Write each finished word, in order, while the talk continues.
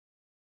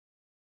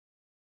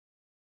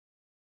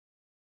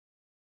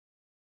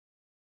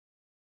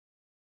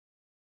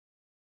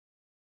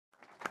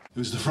It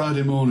was the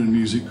Friday morning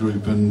music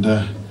group, and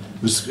it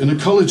was in a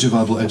college of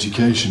adult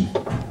education.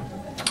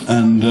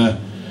 And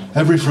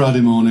every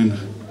Friday morning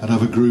I'd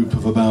have a group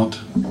of about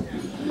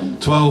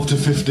 12 to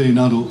 15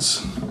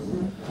 adults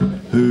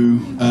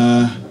who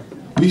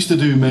we used to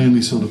do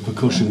mainly sort of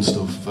percussion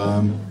stuff.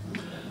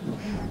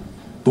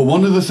 But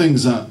one of the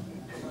things that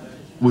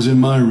was in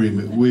my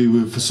remit,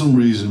 for some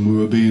reason we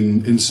were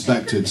being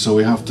inspected, so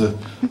we have to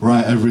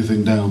write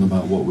everything down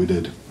about what we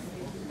did.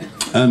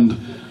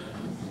 And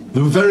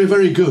they were very,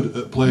 very good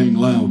at playing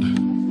loud,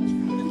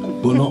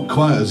 but not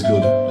quite as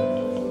good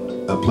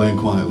at playing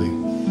quietly.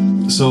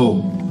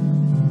 So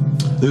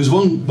there was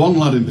one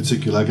lad in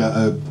particular, I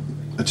got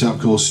a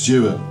chap called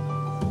Stuart.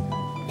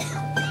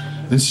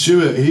 And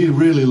Stuart, he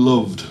really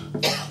loved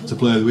to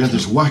play. We had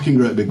this whacking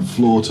great big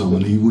floor tom,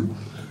 and he would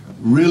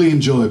really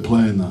enjoy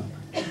playing that.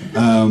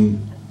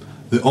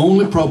 The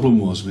only problem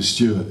was with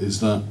Stuart is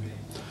that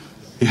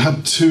he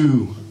had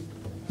two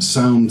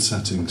sound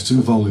settings,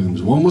 two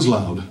volumes. One was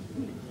loud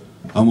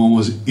and one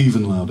was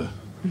even louder,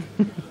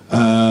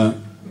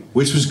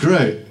 which was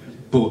great,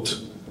 but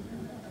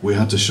we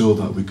had to show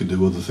that we could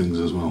do other things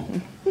as well.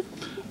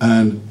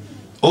 And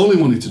all he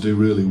wanted to do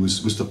really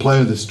was to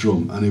play this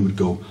drum, and he would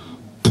go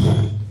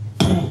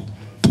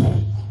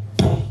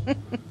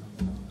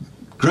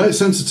great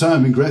sense of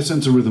timing, great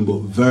sense of rhythm,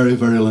 but very,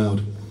 very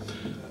loud.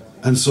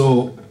 And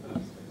so,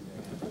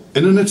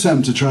 in an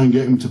attempt to try and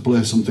get him to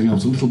play something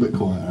else a little bit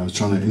quieter, I was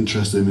trying to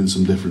interest him in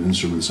some different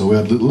instruments. So we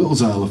had a little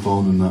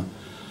xylophone and that.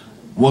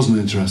 Wasn't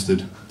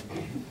interested.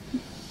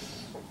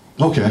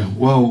 Okay,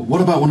 well,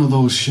 what about one of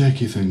those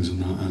shaky things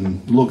and that?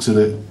 And looks at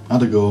it,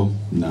 had a go,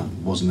 nah,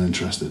 wasn't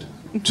interested.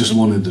 Just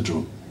wanted the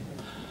drum.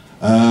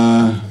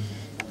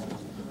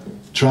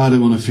 Tried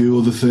him on a few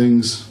other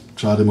things,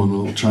 tried him on a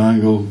little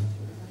triangle.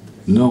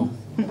 No.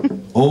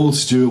 All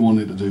Stuart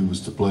wanted to do was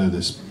to play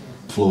this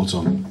floor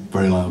tom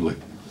very loudly.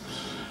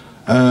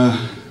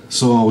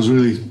 So I was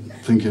really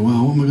thinking,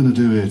 well, what am I going to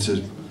do here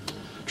to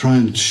try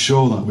and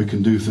show that we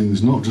can do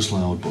things not just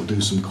loud, but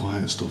do some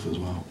quiet stuff as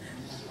well.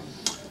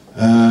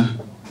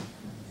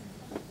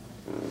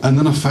 And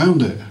then I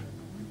found it.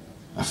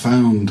 I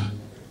found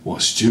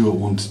what Stuart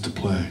wanted to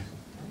play.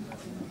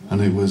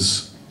 And it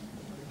was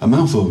a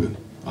mouth organ,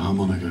 a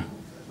harmonica.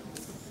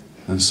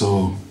 And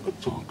so,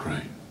 oh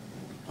great,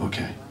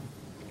 okay.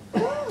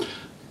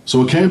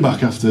 So I came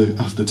back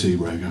after tea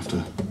break,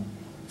 after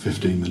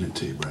 15-minute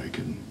tea break,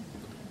 and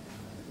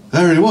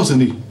there he was,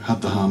 and he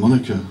had the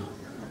harmonica.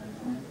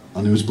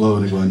 And he was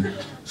blowing it, going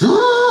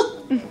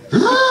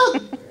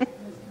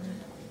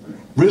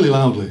really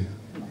loudly.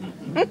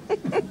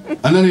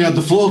 And then he had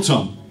the floor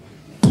tom.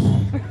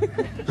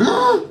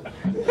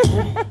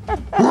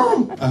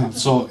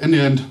 So in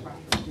the end,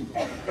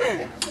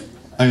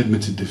 I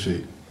admitted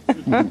defeat.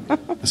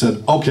 I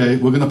said, okay,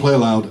 we're going to play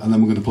loud, and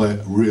then we're going to play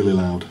it really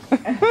loud.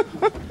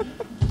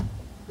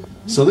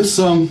 So this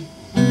song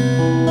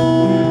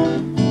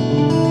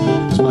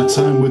is my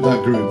time with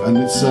that group, and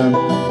it's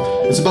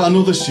about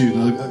another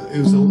student. It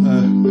was a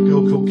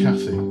girl called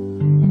Kathy.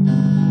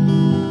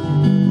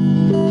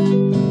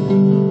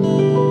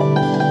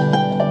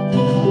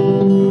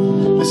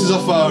 This is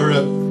off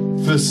our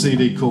first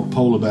CD called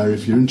Polar Bear.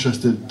 If you're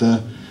interested,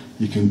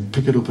 you can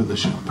pick it up at the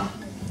shop.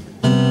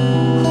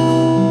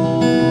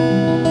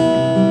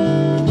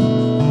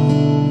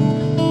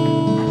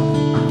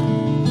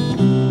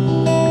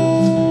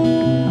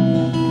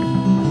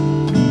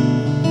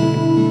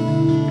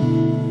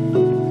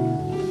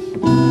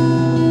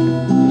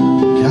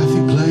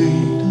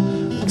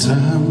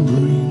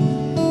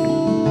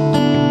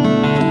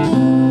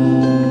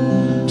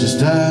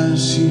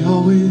 As she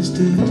always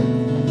did.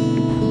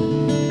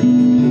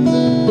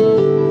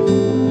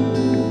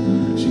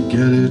 She'd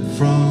get it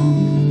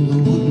from the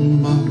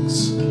wooden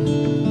box,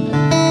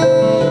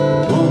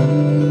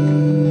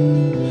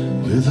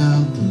 one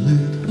without the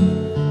lid.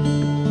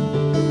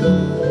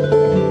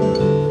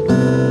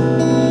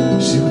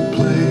 She would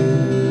play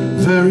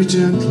very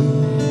gently,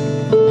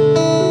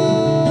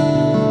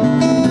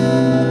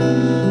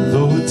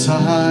 though her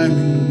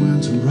timing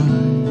went right.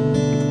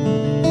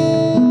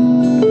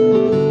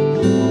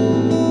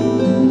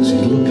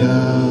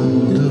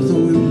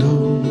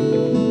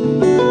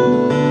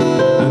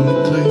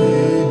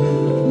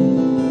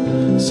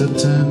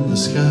 September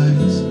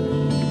skies.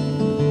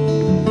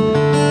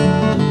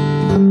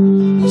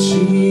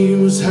 She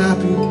was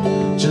happy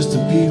just to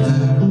be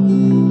there.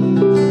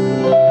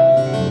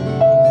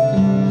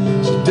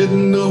 She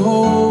didn't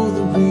know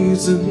the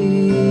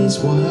reasons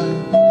why.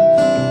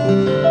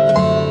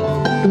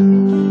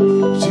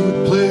 She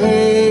would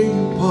play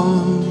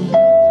upon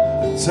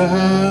a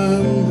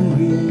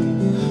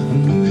tambourine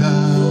and look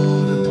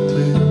out at the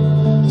clear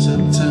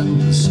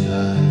September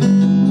sky.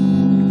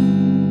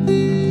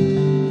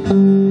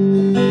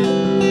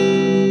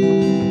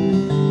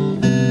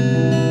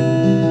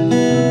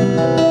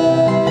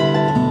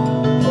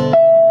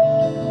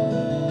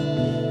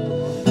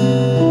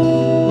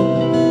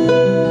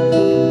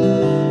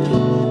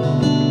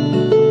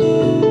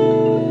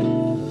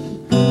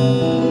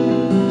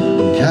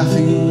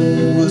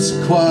 Kathy was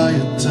a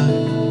quiet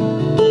type,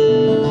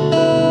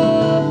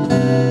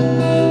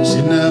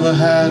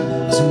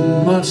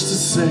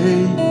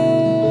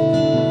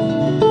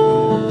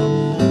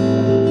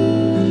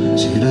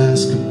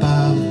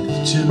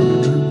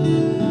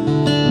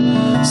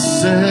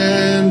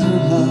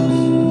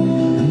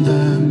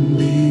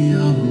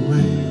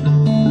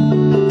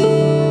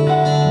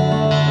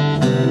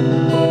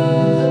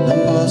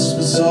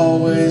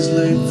 always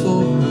late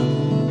for her.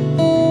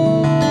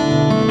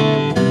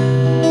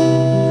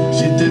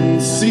 She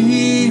didn't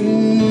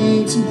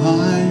seem to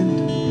mind.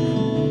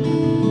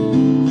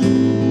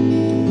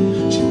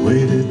 She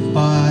waited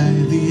by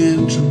the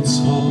entrance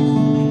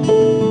hall,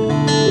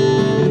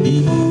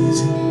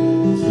 easy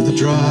for the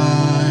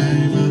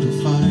driver to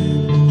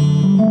find.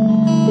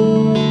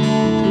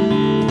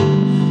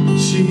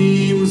 She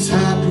was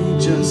happy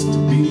just to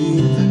be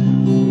there.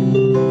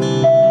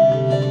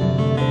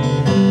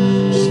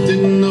 She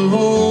didn't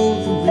know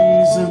the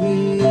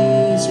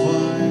reasons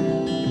why.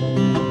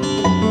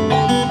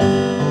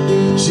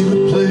 She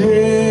would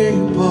play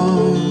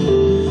upon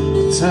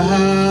the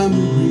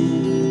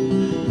tambourine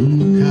and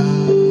look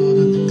out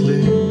at the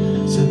clear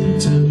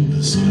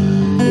September sky.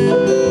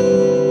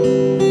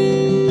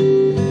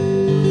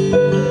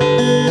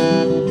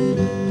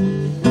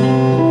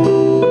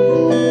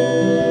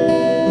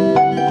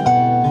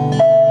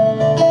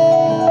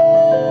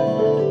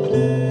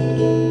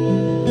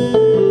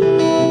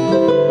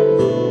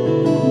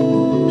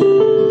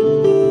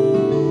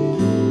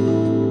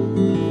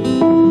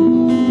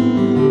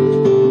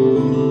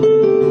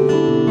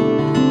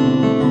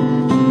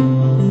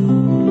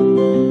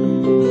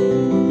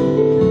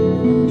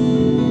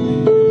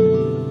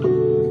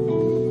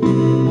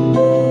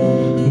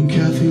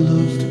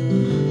 Loved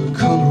her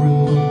coloring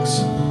books.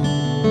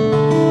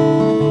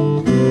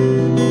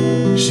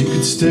 She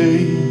could stay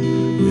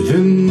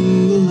within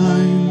the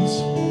lines.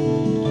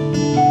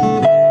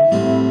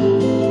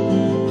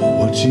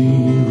 What she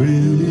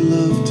really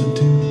loved to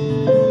do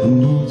the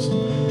most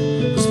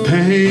was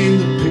paint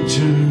the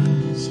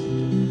pictures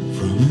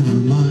from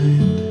her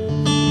mind.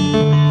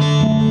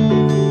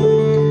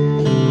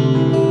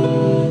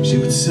 She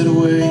would sit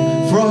away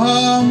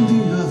from the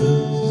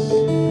others,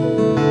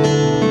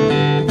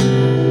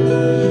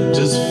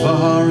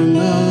 far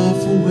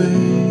enough away,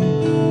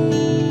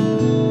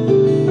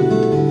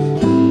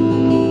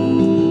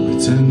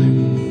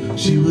 pretending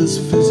she was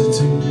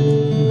visiting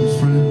her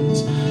friends.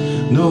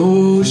 No,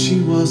 she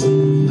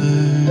wasn't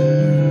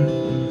there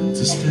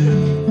to stay.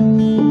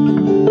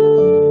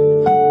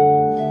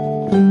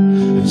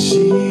 And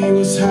she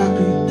was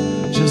happy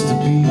just to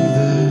be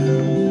there.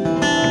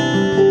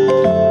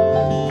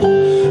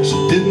 She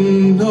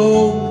didn't know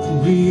the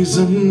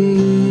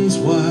reasons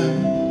why.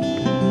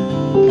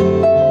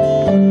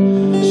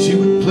 She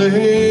would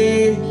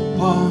play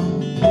upon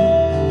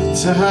the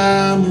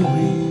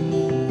tambourine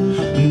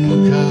and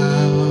look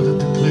out at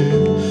the clear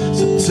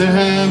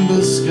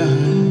September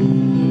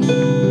skies.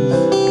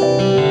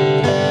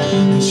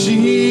 And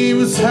she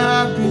was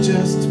happy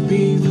just to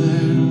be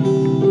there.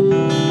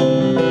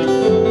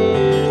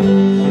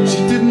 She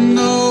didn't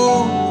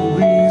know the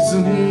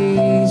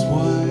reasons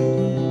why.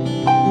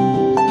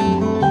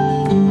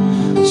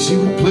 She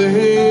would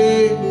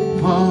play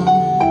upon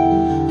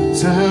the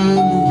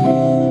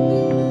tambourine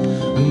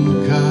and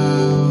look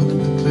out at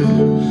the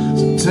clear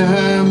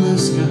September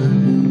sky.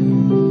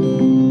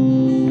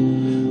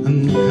 And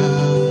look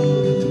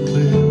out at the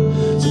clear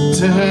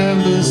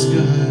September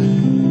sky.